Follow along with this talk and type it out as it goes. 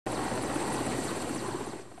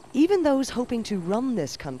Even those hoping to run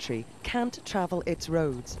this country can't travel its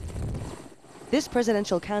roads. This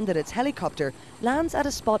presidential candidate's helicopter lands at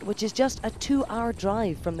a spot which is just a 2-hour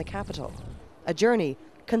drive from the capital, a journey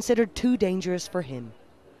considered too dangerous for him.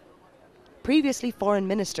 Previously Foreign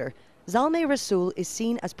Minister, Zalmai Rassoul is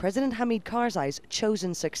seen as President Hamid Karzai's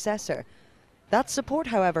chosen successor. That support,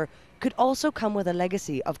 however, could also come with a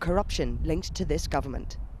legacy of corruption linked to this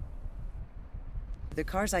government. The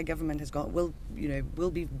Karzai government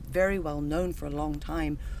will be very well known for a long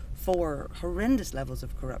time for horrendous levels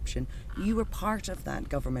of corruption. You were part of that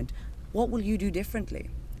government. What will you do differently?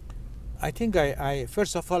 I think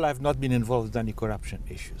first of all, I've not been involved in any corruption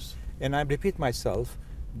issues. And I repeat myself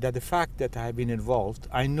that the fact that I've been involved,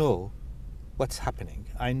 I know what's happening.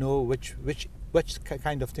 I know which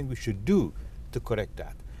kind of thing we should do to correct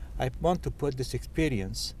that. I want to put this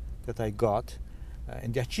experience that I got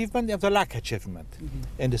in the achievement of the lack achievement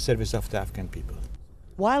in the service of the Afghan people.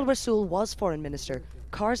 While Rassoul was Foreign Minister,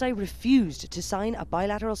 Karzai refused to sign a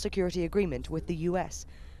bilateral security agreement with the US,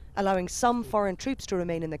 allowing some foreign troops to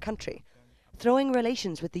remain in the country, throwing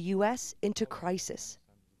relations with the US into crisis.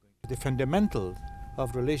 The fundamental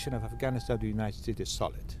of relation of Afghanistan to the United States is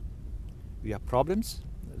solid. We have problems.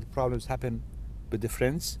 The problems happen with the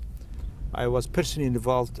friends. I was personally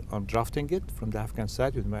involved on drafting it from the Afghan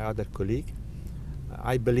side with my other colleague.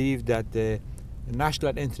 I believe that the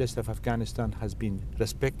national interest of Afghanistan has been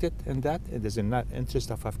respected in that. It is in the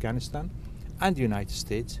interest of Afghanistan and the United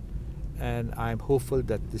States, and I'm hopeful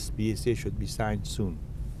that this BSA should be signed soon.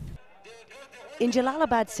 In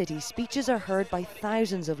Jalalabad city, speeches are heard by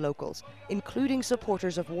thousands of locals, including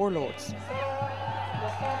supporters of warlords.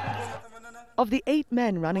 Of the 8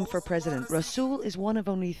 men running for president, Rassoul is one of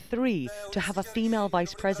only 3 to have a female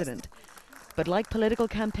vice president. But like political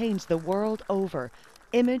campaigns the world over,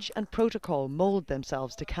 image and protocol mould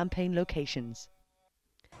themselves to campaign locations.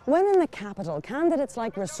 When in the capital, candidates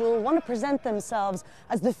like Rassoul want to present themselves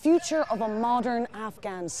as the future of a modern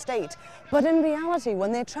Afghan state. But in reality,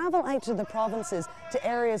 when they travel out to the provinces, to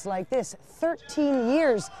areas like this, 13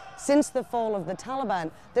 years since the fall of the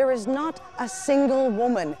Taliban, there is not a single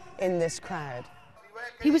woman in this crowd.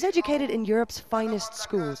 He was educated in Europe's finest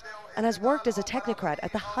schools and has worked as a technocrat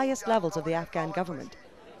at the highest levels of the Afghan government.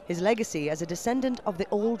 His legacy as a descendant of the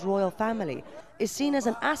old royal family is seen as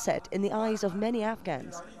an asset in the eyes of many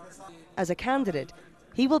Afghans. As a candidate,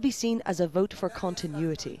 he will be seen as a vote for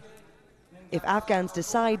continuity. If Afghans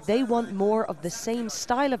decide they want more of the same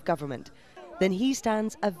style of government, then he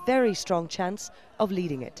stands a very strong chance of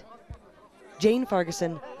leading it. Jane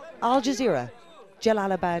Ferguson, Al Jazeera,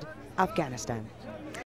 Jalalabad, Afghanistan.